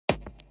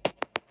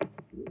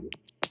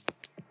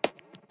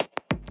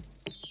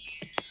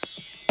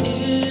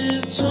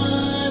It's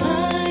what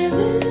I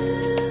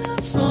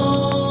live for.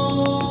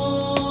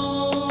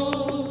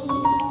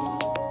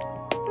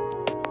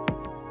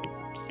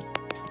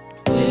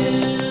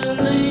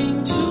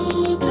 Willing to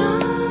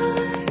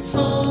die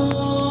for.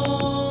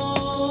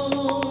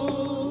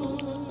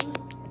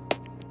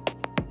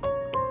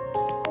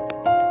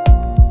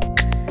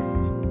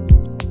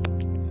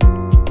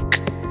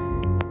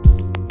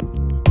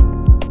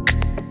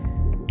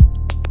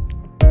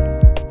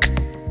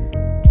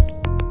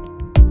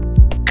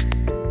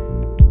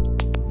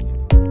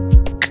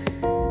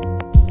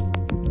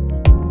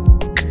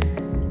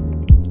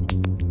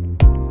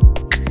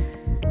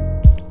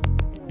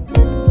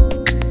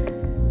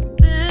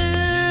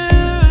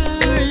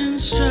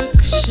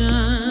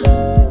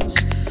 Instructions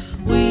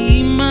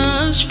we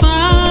must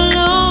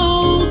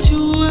follow to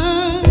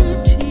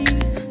a T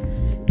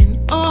in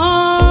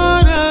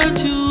order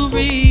to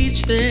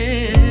reach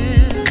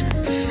there,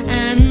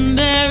 and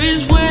there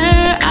is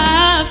where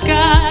I've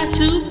got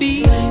to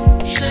be.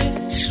 They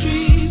say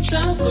streets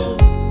of gold.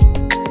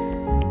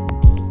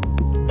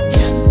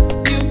 Can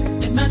you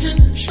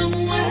imagine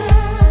somewhere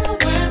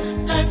where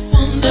life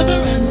will never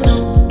end, no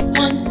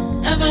one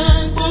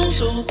ever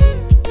grows old?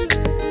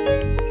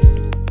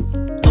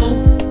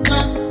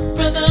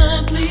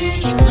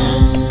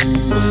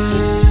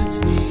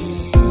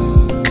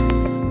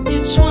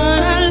 It's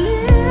what I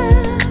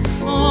live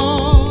for.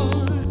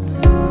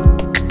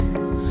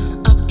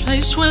 A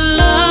place where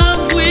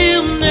love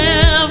will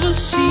never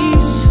cease.